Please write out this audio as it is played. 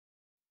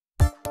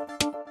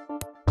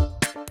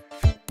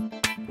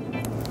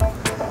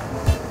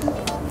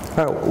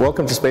Hi,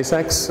 welcome to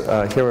SpaceX.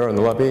 Here we are in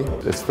the lobby.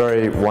 It's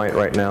very white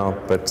right now,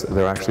 but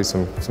there are actually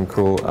some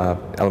cool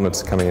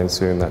elements coming in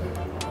soon that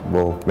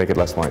will make it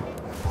less white.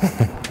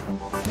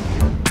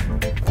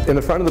 In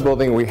the front of the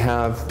building we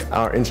have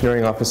our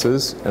engineering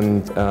offices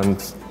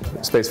and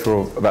space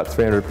for about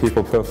 300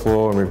 people per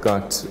floor, and we've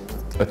got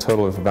a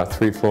total of about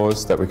 3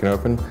 floors that we can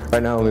open.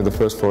 Right now only the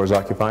first floor is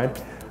occupied.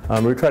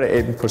 We try to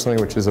aim for something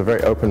which is a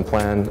very open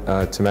plan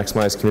to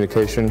maximize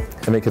communication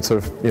and make it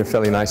sort of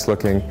fairly nice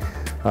looking.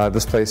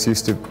 This place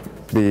used to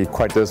be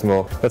quite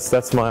dismal.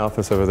 That's my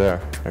office over there,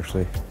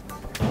 actually.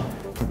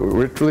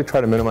 We really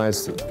try to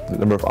minimize the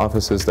number of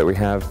offices that we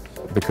have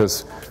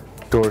because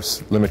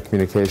doors limit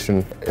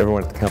communication.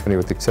 Everyone at the company,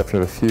 with the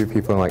exception of a few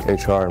people in like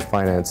HR and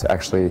finance,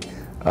 actually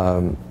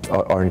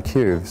are in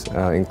cubes,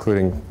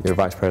 including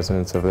vice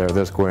presidents over there.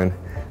 There's Gwynne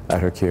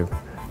at her cube.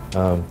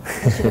 I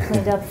should have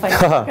cleaned up if I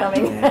knew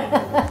coming.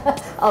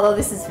 Although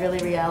this is really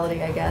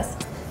reality, I guess.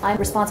 I'm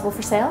responsible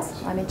for sales.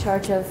 I'm in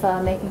charge of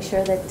making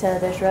sure that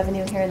there's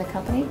revenue here in the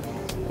company,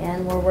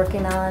 and we're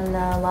working on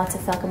lots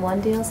of Falcon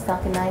 1 deals,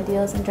 Falcon 9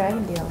 deals, and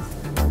Dragon deals.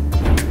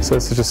 So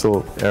this is just a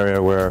little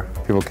area where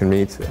people can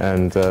meet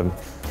and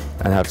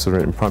have sort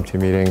of an impromptu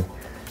meeting.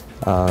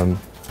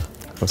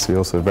 Obviously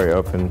also very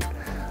open.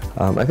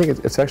 I think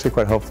it's actually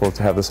quite helpful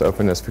to have this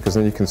openness because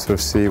then you can sort of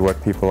see what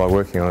people are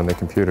working on their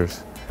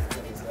computers.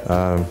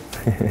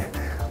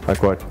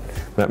 Like what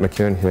Matt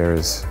McKeown here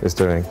is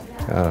doing.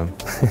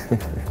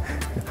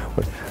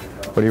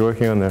 What are you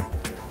working on there?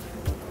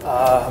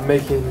 I'm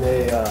making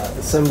a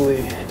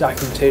assembly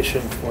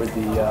documentation for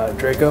the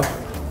Draco.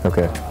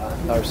 Okay.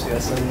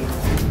 RCS engine.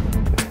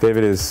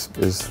 David is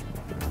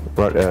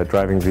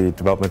driving the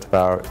development of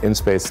our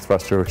in-space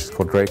thruster, which is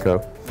called Draco,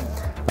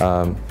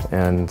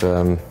 there's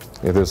a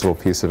little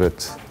piece of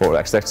it. Well,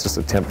 actually, that's just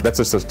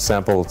a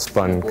sample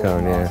spun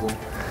cone. Yeah.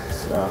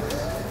 So,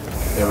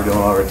 yeah, we're doing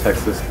all our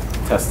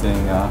testing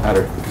at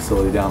our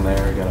facility down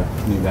there. We got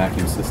a new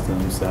vacuum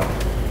system, so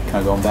kind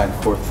of going back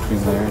and forth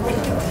between there and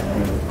trying to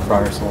move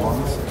progress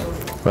along.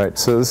 Right.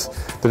 So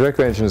the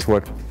Draco engine is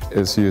what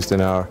is used in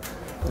our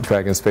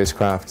Dragon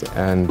spacecraft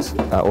and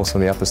also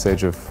in the upper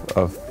stage of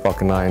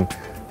Falcon 9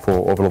 for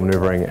orbital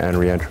maneuvering and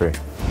re-entry.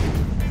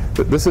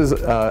 This is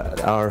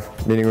our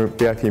meeting room,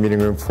 VIP meeting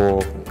room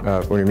for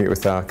when we meet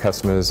with our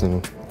customers,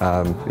 and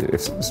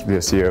if the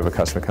CEO of a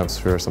customer comes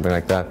through or something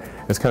like that.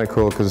 It's kind of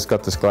cool because it's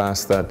got this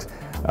glass that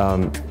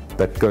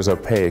goes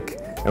opaque,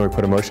 and we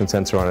put a motion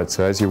sensor on it,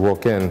 so as you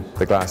walk in,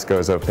 the glass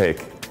goes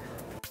opaque.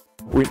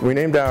 We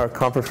named our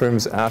conference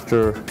rooms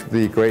after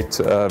the great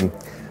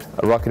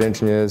rocket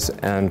engineers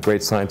and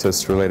great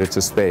scientists related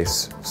to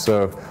space.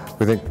 So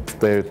we think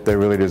they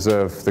really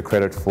deserve the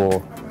credit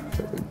for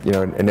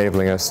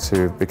enabling us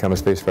to become a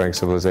spacefaring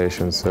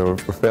civilization. So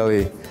we're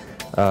fairly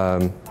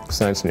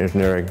science and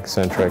engineering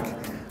centric.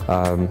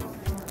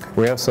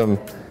 We have some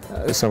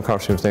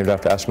conference rooms named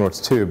after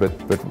astronauts too, but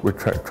we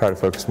try to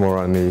focus more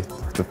on the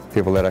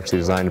people that actually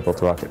designed and built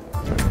the rocket.